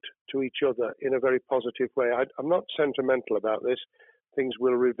commitment to each other in a very positive way. I'm not sentimental about this. Things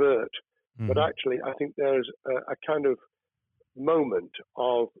will revert. But actually, I think there's a kind of moment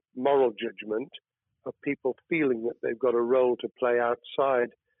of moral judgment of people feeling that they've got a role to play outside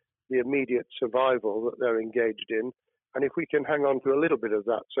the immediate survival that they're engaged in. And if we can hang on to a little bit of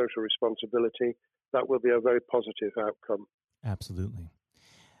that social responsibility, that will be a very positive outcome. Absolutely.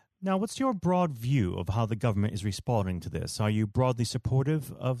 Now, what's your broad view of how the government is responding to this? Are you broadly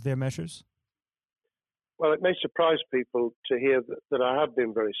supportive of their measures? Well, it may surprise people to hear that I have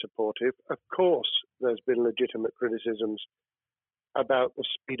been very supportive. Of course, there's been legitimate criticisms about the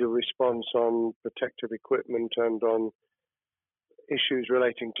speed of response on protective equipment and on issues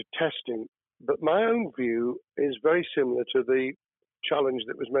relating to testing. But my own view is very similar to the challenge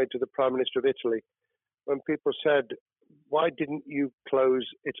that was made to the Prime Minister of Italy when people said, why didn't you close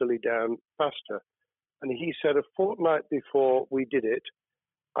Italy down faster? And he said, a fortnight before we did it,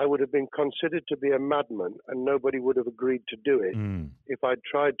 I would have been considered to be a madman and nobody would have agreed to do it if I'd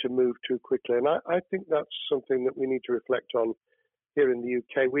tried to move too quickly. And I think that's something that we need to reflect on here in the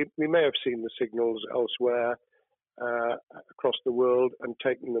UK. We may have seen the signals elsewhere across the world and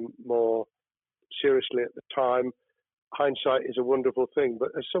taken them more seriously at the time. Hindsight is a wonderful thing, but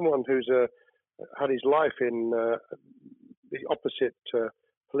as someone who's had his life in the opposite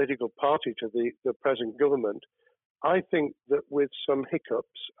political party to the present government, I think that with some hiccups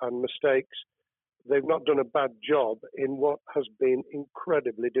and mistakes, they've not done a bad job in what has been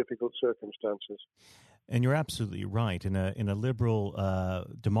incredibly difficult circumstances. And you're absolutely right. In a liberal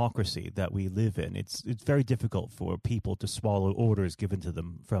democracy that we live in, it's very difficult for people to swallow orders given to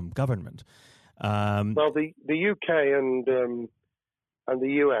them from government. Well, the UK and and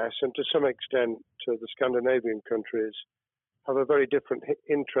the US, and to some extent the Scandinavian countries, have a very different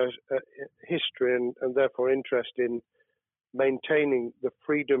history and therefore interest in maintaining the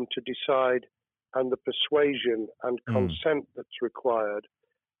freedom to decide and the persuasion and consent that's required.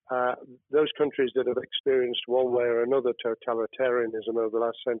 Those countries that have experienced one way or another totalitarianism over the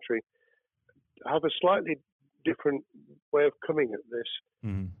last century have a slightly different way of coming at this.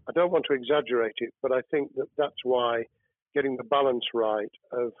 I don't want to exaggerate it, but I think that's why getting the balance right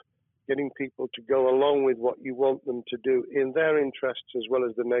of getting people to go along with what you want them to do in their interests as well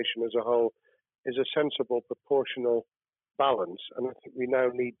as the nation as a whole is a sensible, proportional balance. And I think we now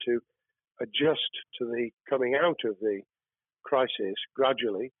need to adjust to the coming out of the crisis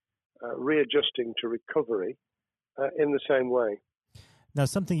gradually, readjusting to recovery in the same way. Now,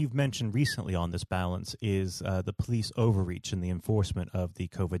 something you've mentioned recently on this balance is the police overreach in the enforcement of the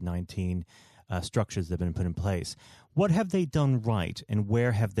COVID-19 structures that have been put in place. What have they done right, and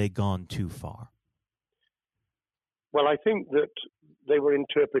where have they gone too far? Well, I think that they were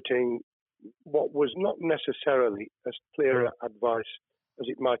interpreting what was not necessarily as clear advice as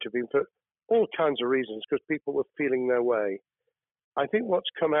it might have been for all kinds of reasons, because people were feeling their way. I think what's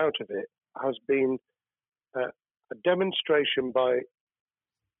come out of it has been a demonstration by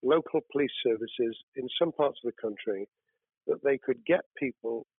local police services in some parts of the country that they could get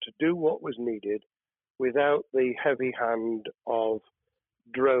people to do what was needed without the heavy hand of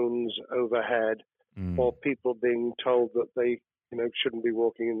drones overhead or people being told that they shouldn't be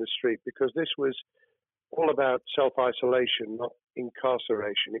walking in the street, because this was all about self-isolation, not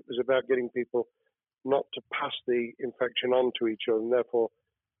incarceration. It was about getting people not to pass the infection on to each other and therefore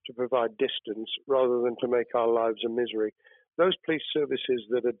to provide distance rather than to make our lives a misery. Those police services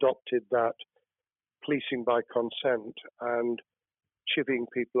that adopted that policing by consent and chivying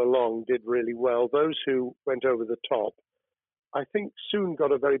people along did really well. Those who went over the top, I think, soon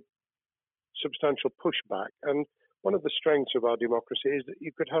got a very substantial pushback. And one of the strengths of our democracy is that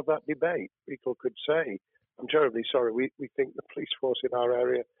you could have that debate. People could say, I'm terribly sorry, we think the police force in our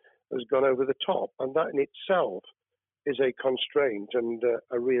area has gone over the top. And that in itself is a constraint and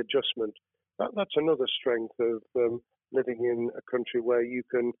a readjustment. That's another strength of living in a country where you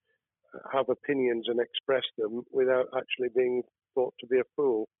can have opinions and express them without actually being thought to be a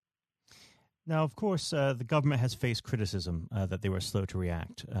fool. Now, of course, the government has faced criticism that they were slow to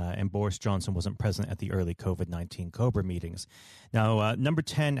react, and Boris Johnson wasn't present at the early COVID-19 COBRA meetings. Now, Number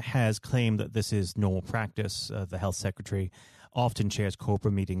 10 has claimed that this is normal practice. The health secretary often chairs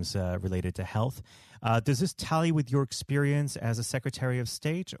COBRA meetings related to health. Does this tally with your experience as a Secretary of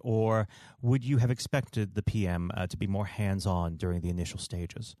State, or would you have expected the PM to be more hands-on during the initial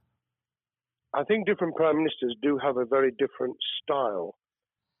stages? I think different prime ministers do have a very different style.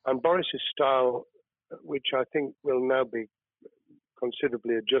 And Boris's style, which I think will now be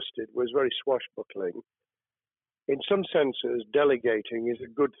considerably adjusted, was very swashbuckling. In some senses, delegating is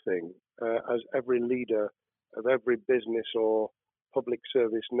a good thing, as every leader of every business or public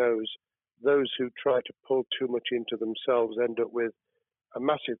service knows. Those who try to pull too much into themselves end up with a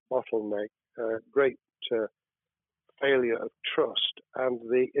massive bottleneck, great failure of trust, and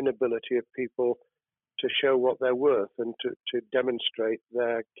the inability of people to show what they're worth and to demonstrate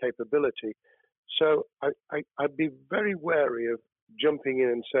their capability. So I'd be very wary of jumping in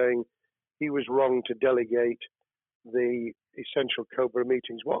and saying he was wrong to delegate the essential COBRA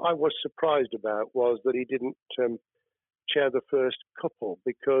meetings. What I was surprised about was that he didn't chair the first couple,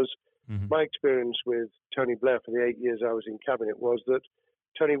 because my experience with Tony Blair for the 8 years I was in cabinet was that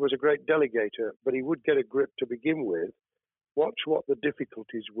Tony was a great delegator, but he would get a grip to begin with, watch what the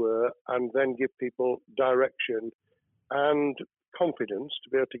difficulties were, and then give people direction and confidence to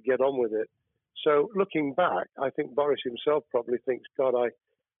be able to get on with it. So looking back, I think Boris himself probably thinks, God, I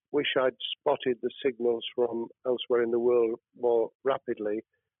wish I'd spotted the signals from elsewhere in the world more rapidly,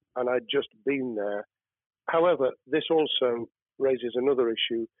 and I'd just been there. However, this also raises another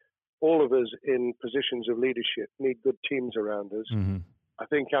issue. All of us in positions of leadership need good teams around us. I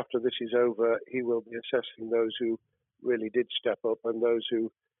think after this is over, he will be assessing those who really did step up and those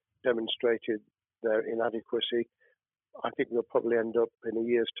who demonstrated their inadequacy. I think we'll probably end up in a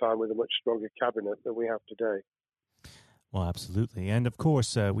year's time with a much stronger cabinet than we have today. Well, absolutely. And of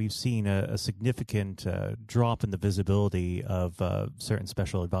course, we've seen a significant drop in the visibility of certain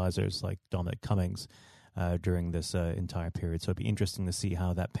special advisors like Dominic Cummings during this entire period. So it'd be interesting to see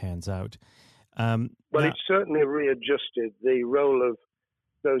how that pans out. It's certainly readjusted the role of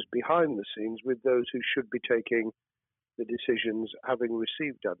those behind the scenes with those who should be taking the decisions, having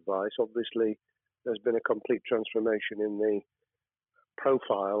received advice. Obviously, there's been a complete transformation in the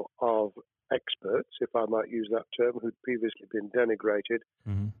profile of experts, if I might use that term, who'd previously been denigrated,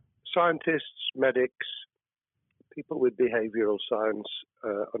 Mm-hmm. scientists, medics, people with behavioral science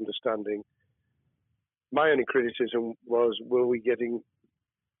understanding. My only criticism was, were we getting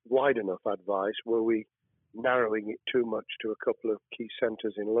wide enough advice? Were we narrowing it too much to a couple of key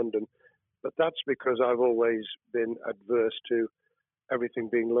centres in London? But that's because I've always been adverse to everything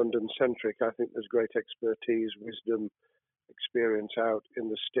being London-centric. I think there's great expertise, wisdom, experience out in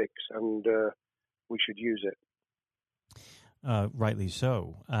the sticks, and we should use it. Rightly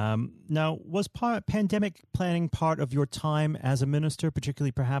so. Now, was pandemic planning part of your time as a minister,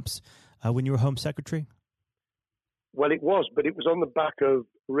 particularly perhaps when you were Home Secretary? Well, it was, but it was on the back of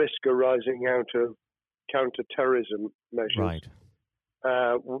risk arising out of counter-terrorism measures. Right.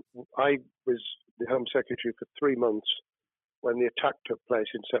 I was the Home Secretary for 3 months when the attack took place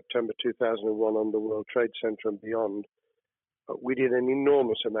in September 2001 on the World Trade Center and beyond. We did an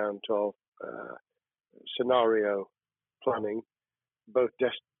enormous amount of scenario planning, both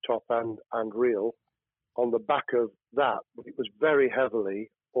desktop and real. On the back of that, it was very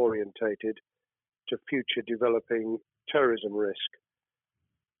heavily orientated to future developing terrorism risk.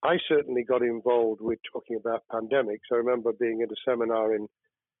 I certainly got involved with talking about pandemics. I remember being at a seminar in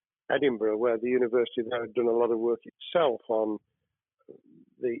Edinburgh where the university there had done a lot of work itself on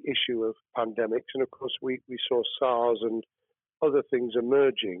the issue of pandemics. And of course, we saw SARS and other things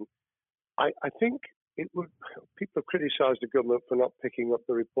emerging. I think people have criticised the government for not picking up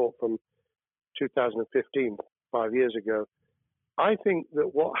the report from 2015, 5 years ago. I think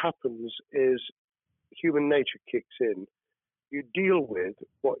that what happens is human nature kicks in. You deal with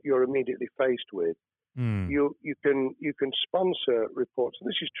what you're immediately faced with. You can sponsor reports, and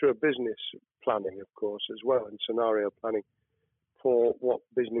this is true of business planning, of course, as well, and scenario planning for what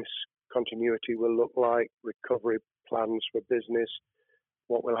business continuity will look like, recovery plans for business,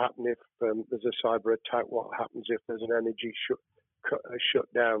 what will happen if there's a cyber attack, what happens if there's an energy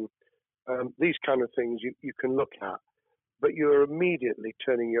shutdown. These kind of things you can look at, but you're immediately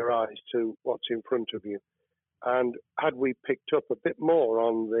turning your eyes to what's in front of you. And had we picked up a bit more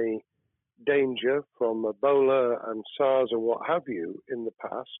on the danger from Ebola and SARS and what have you in the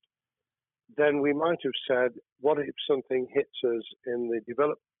past, then we might have said, what if something hits us in the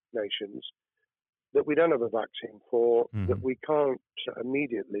developed nations that we don't have a vaccine for, that we can't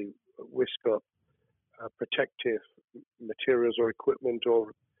immediately whisk up protective materials or equipment,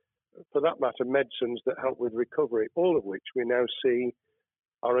 or for that matter, medicines that help with recovery, all of which we now see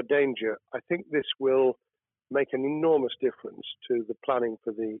are a danger. I think this will make an enormous difference to the planning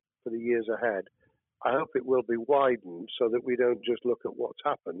for the years ahead. I hope it will be widened so that we don't just look at what's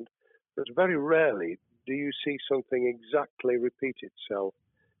happened, but very rarely do you see something exactly repeat itself.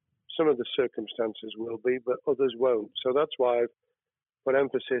 Some of the circumstances will be, but others won't. So that's why I've put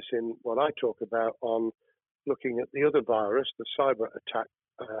emphasis in what I talk about on looking at the other virus, the cyber attack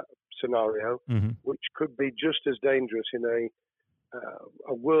scenario, which could be just as dangerous in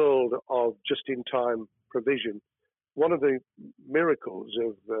a world of just-in-time provision. One of the miracles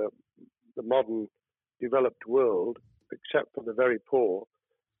of the modern developed world, except for the very poor,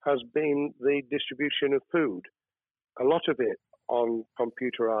 has been the distribution of food. A lot of it on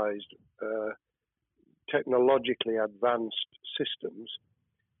computerized, technologically advanced systems.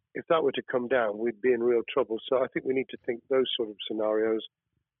 If that were to come down, we'd be in real trouble. So I think we need to think those sort of scenarios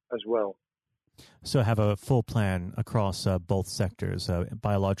as well. So have a full plan across both sectors,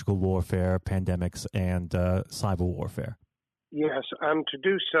 biological warfare, pandemics, and cyber warfare. Yes, and to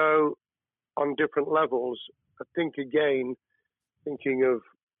do so on different levels. I think, again,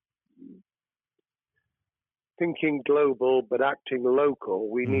 thinking global but acting local,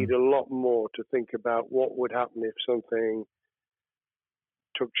 we need a lot more to think about what would happen if something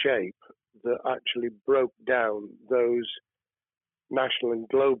took shape that actually broke down those national and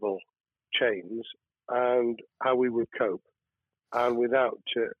global chains and how we would cope. And without,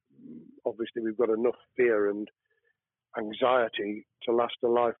 obviously, we've got enough fear and anxiety to last a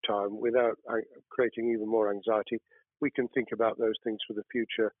lifetime. Without creating even more anxiety, we can think about those things for the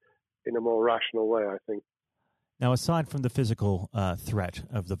future in a more rational way, I think. Now, aside from the physical threat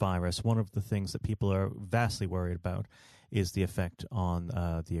of the virus, one of the things that people are vastly worried about is the effect on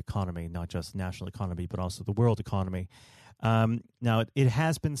the economy, not just national economy, but also the world economy. Now, it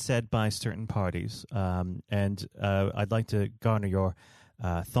has been said by certain parties, and I'd like to garner your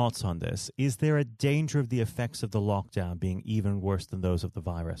thoughts on this. Is there a danger of the effects of the lockdown being even worse than those of the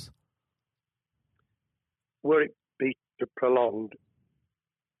virus? Were it be prolonged,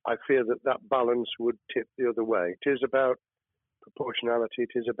 I fear that balance would tip the other way. It is about proportionality.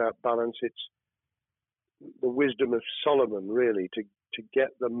 It is about balance. It's the wisdom of Solomon, really, to to get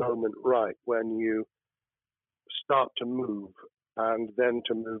the moment right when you start to move and then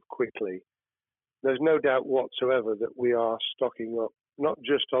to move quickly. There's no doubt whatsoever that we are stocking up, not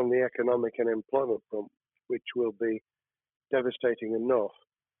just on the economic and employment front, which will be devastating enough,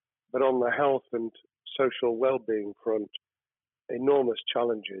 but on the health and social well-being front, enormous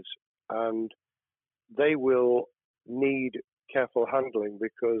challenges. And they will need careful handling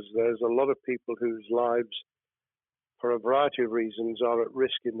because there's a lot of people whose lives, for a variety of reasons, are at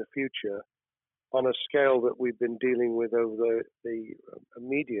risk in the future on a scale that we've been dealing with over the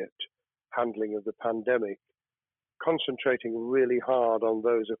immediate handling of the pandemic, concentrating really hard on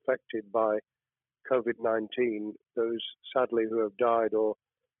those affected by COVID-19, those sadly who have died or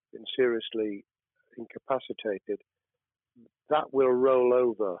been seriously incapacitated. That will roll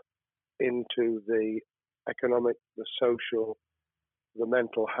over into the economic, the social, the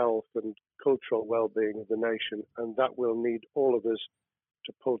mental health and cultural well-being of the nation, and that will need all of us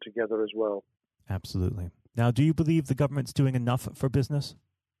to pull together as well. Absolutely. Now, do you believe the government's doing enough for business?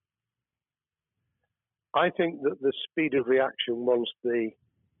 I think that the speed of reaction once the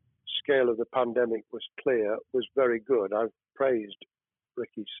scale of the pandemic was clear was very good. I've praised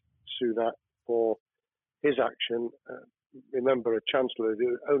Rishi Sunak for his action. Remember, a chancellor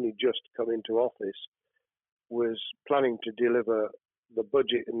who only just come into office was planning to deliver the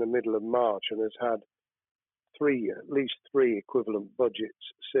budget in the middle of March and has had at least three equivalent budgets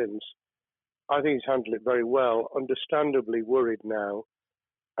since. I think he's handled it very well. Understandably worried now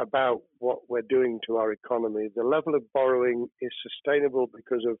about what we're doing to our economy. The level of borrowing is sustainable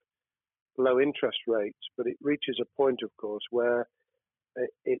because of low interest rates, but it reaches a point, of course, where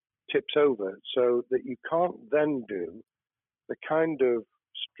it tips over so that you can't then do the kind of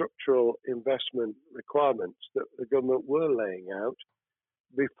structural investment requirements that the government were laying out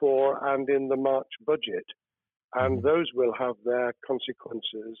before and in the March budget. And those will have their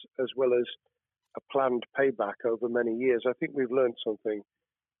consequences as well as a planned payback over many years. I think we've learned something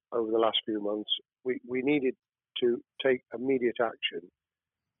over the last few months. We needed to take immediate action.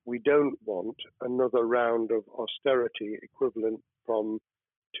 We don't want another round of austerity equivalent from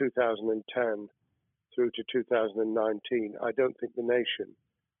 2010 through to 2019. I don't think the nation,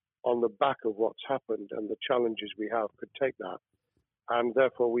 on the back of what's happened and the challenges we have, could take that. And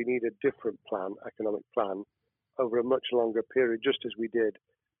therefore, we need a different plan, economic plan, over a much longer period, just as we did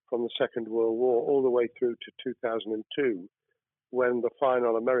from the Second World War all the way through to 2002, when the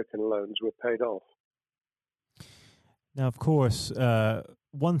final American loans were paid off. Now, of course,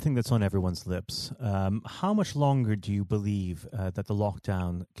 one thing that's on everyone's lips, how much longer do you believe that the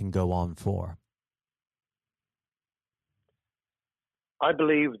lockdown can go on for? I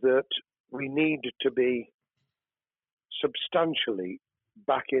believe that we need to be substantially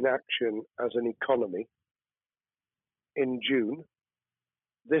back in action as an economy in June.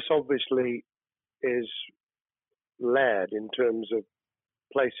 This obviously is led in terms of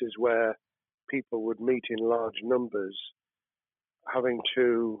places where people would meet in large numbers, having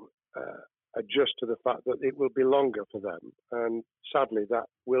to adjust to the fact that it will be longer for them. And sadly, that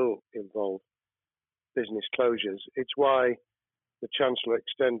will involve business closures. It's why the Chancellor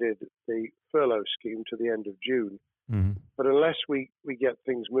extended the furlough scheme to the end of June. Mm-hmm. But unless we get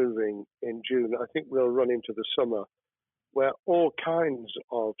things moving in June, I think we'll run into the summer where all kinds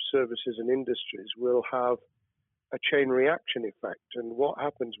of services and industries will have a chain reaction effect. And what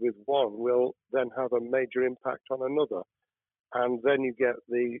happens with one will then have a major impact on another. And then you get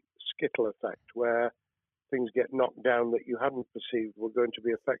the skittle effect where things get knocked down that you hadn't perceived were going to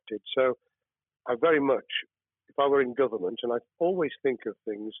be affected. So I very much, if I were in government, and I always think of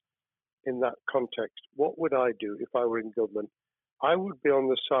things in that context, what would I do if I were in government? I would be on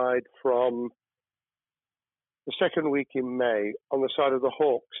the side from the second week in May, on the side of the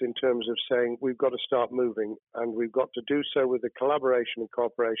hawks in terms of saying we've got to start moving, and we've got to do so with the collaboration and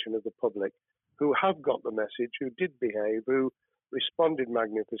cooperation of the public who have got the message, who did behave, who responded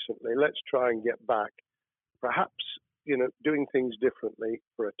magnificently. Let's try and get back, perhaps, doing things differently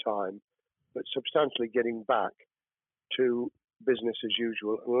for a time, but substantially getting back to business as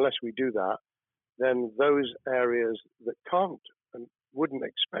usual. Unless we do that, then those areas that can't and wouldn't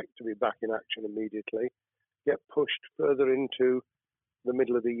expect to be back in action immediately get pushed further into the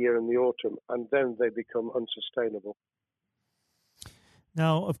middle of the year and the autumn, and then they become unsustainable.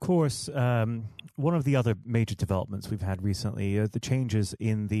 Now, of course, one of the other major developments we've had recently are the changes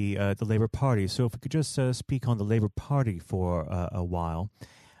in the Labour Party. So if we could just speak on the Labour Party for a while.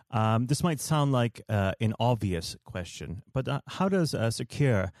 This might sound like an obvious question, but how does Sir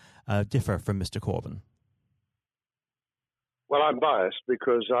Keir differ from Mr. Corbyn? Well, I'm biased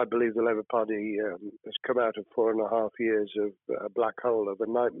because I believe the Labour Party has come out of 4.5 years of a black hole of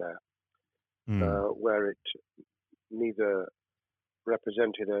a nightmare, where it neither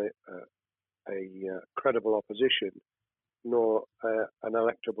represented a credible opposition nor an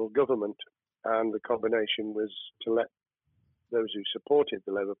electable government, and the combination was to let those who supported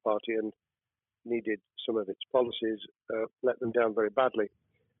the Labour Party and needed some of its policies let them down very badly.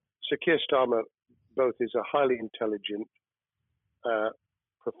 Sir Keir Starmer both is a highly intelligent,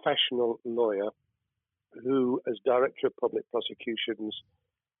 professional lawyer who, as Director of Public Prosecutions,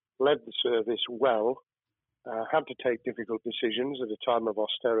 led the service well, had to take difficult decisions at a time of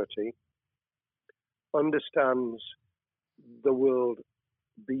austerity, understands the world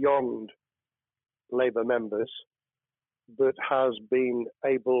beyond Labour members, but has been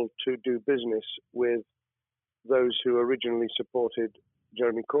able to do business with those who originally supported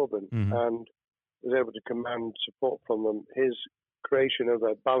Jeremy Corbyn and was able to command support from them. His creation of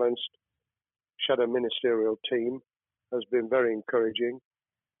a balanced shadow ministerial team has been very encouraging.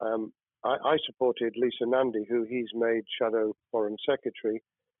 I supported Lisa Nandy, who he's made shadow foreign secretary,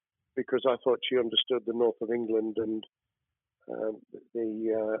 because I thought she understood the north of England and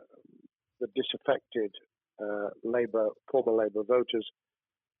the disaffected former Labour voters.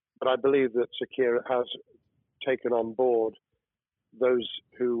 But I believe that Sir Keir has taken on board those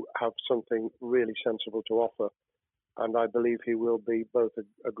who have something really sensible to offer, and I believe he will be both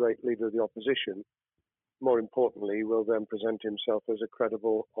a great leader of the opposition. More importantly, he will then present himself as a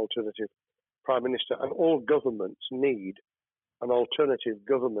credible alternative Prime Minister, and all governments need an alternative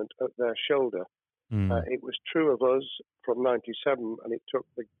government at their shoulder. It was true of us from 97, and it took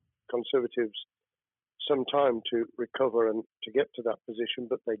the Conservatives some time to recover and to get to that position,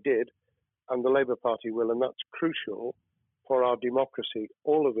 but they did, and the Labour Party will, and that's crucial for our democracy.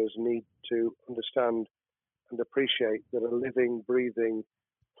 All of us need to understand and appreciate that a living, breathing,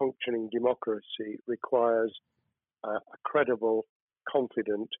 functioning democracy requires a credible,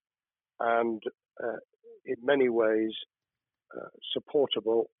 confident, and in many ways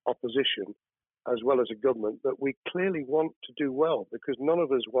supportable opposition, as well as a government that we clearly want to do well, because none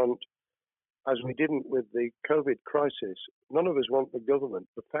of us want, as we didn't with the COVID crisis, none of us want the government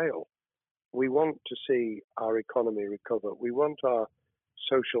to fail. We want to see our economy recover. We want our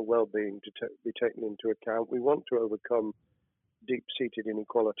social well-being to be taken into account. We want to overcome deep-seated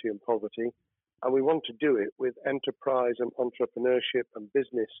inequality and poverty, and we want to do it with enterprise and entrepreneurship and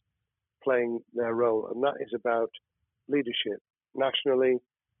business playing their role, and that is about leadership nationally,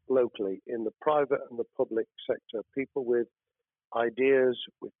 locally, in the private and the public sector, people with ideas,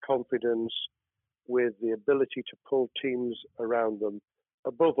 with confidence, with the ability to pull teams around them,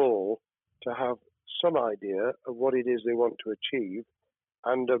 above all, to have some idea of what it is they want to achieve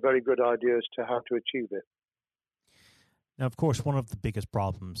and a very good idea as to how to achieve it. Now, of course, one of the biggest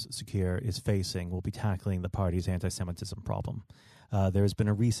problems Sir Keir is facing will be tackling the party's anti-Semitism problem. There has been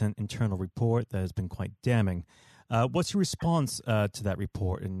a recent internal report that has been quite damning. What's your response to that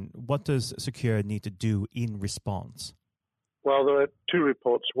report, and what does Sir Keir need to do in response? Well, there are two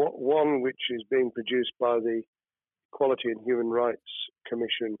reports. One which is being produced by the Equality and Human Rights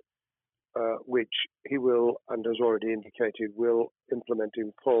Commission, which he will, and has already indicated, will implement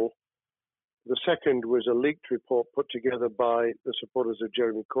in full. The second was a leaked report put together by the supporters of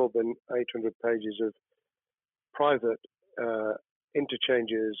Jeremy Corbyn, 800 pages of private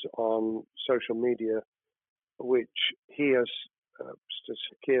interchanges on social media, which he has,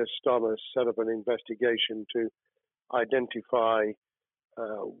 Keir Starmer, set up an investigation to identify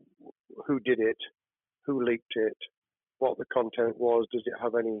who did it, who leaked it, what the content was, does it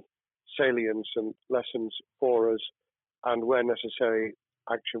have any salience and lessons for us, and where necessary,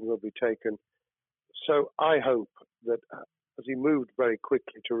 action will be taken. So I hope that as he moved very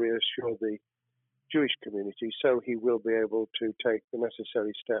quickly to reassure the Jewish community, so he will be able to take the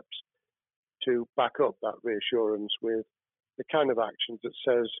necessary steps to back up that reassurance with the kind of actions that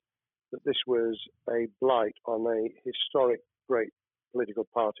says that this was a blight on a historic, great political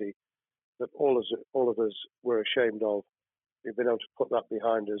party that all of us were ashamed of. We've been able to put that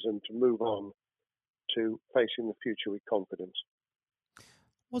behind us and to move on to facing the future with confidence.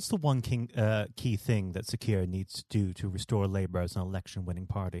 What's the one key thing that Sir Keir needs to do to restore Labour as an election-winning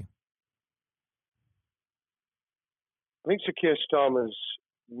party? I think Sir Keir Starmer's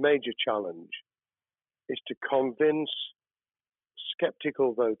major challenge is to convince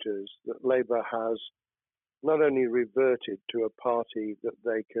sceptical voters that Labour has not only reverted to a party that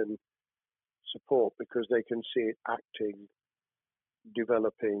they can support because they can see it acting,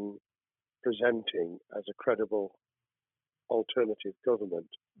 developing, presenting as a credible alternative government,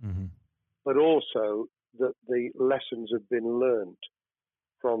 but also that the lessons have been learned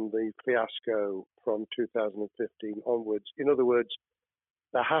from the fiasco from 2015 onwards. In other words,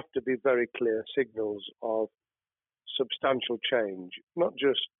 there have to be very clear signals of substantial change, not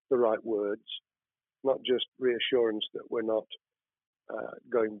just the right words, not just reassurance that we're not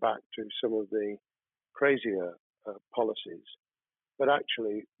going back to some of the crazier policies, but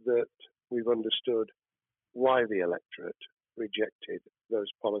actually that we've understood why the electorate rejected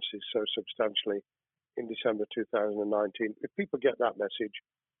those policies so substantially in December 2019. If people get that message,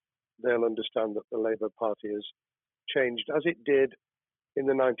 they'll understand that the Labour Party has changed, as it did in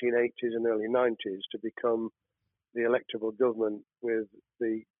the 1980s and early 90s, to become the electable government with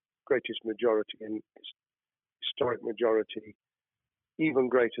the greatest majority and historic majority, even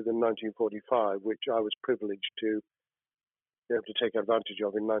greater than 1945, which I was privileged to be able to take advantage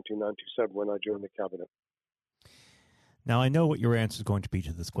of in 1997 when I joined the cabinet. Now, I know what your answer is going to be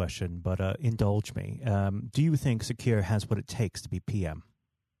to this question, but indulge me. Do you think Sakir has what it takes to be PM?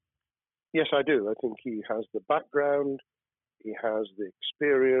 Yes, I do. I think he has the background, he has the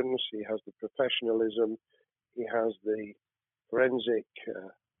experience, he has the professionalism, he has the forensic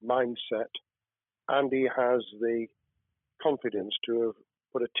mindset, and he has the confidence to have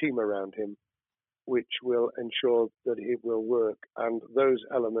put a team around him which will ensure that it will work. And those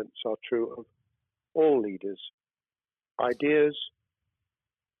elements are true of all leaders. Ideas,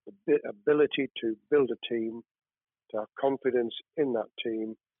 the ability to build a team, to have confidence in that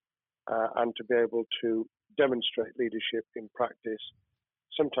team, and to be able to demonstrate leadership in practice,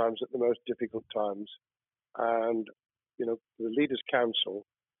 sometimes at the most difficult times. And, you know, the Leaders' Council,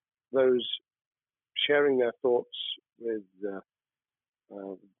 those sharing their thoughts with the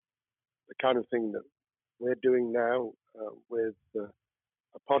kind of thing that we're doing now with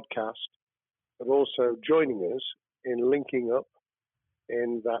a podcast, but also joining us in linking up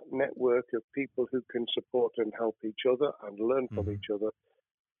in that network of people who can support and help each other and learn from each other.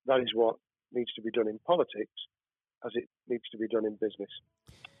 That is what needs to be done in politics as it needs to be done in business.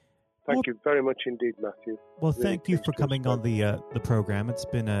 Thank you very much indeed, Matthew. Well, thank you for coming on the program. It's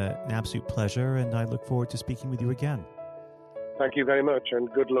been an absolute pleasure, and I look forward to speaking with you again. Thank you very much,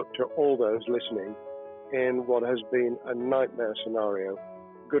 and good luck to all those listening in what has been a nightmare scenario.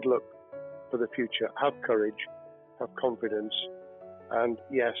 Good luck for the future. Have courage, have confidence, and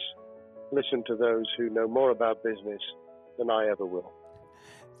yes, listen to those who know more about business than I ever will.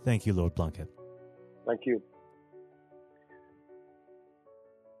 Thank you, Lord Blunkett. Thank you.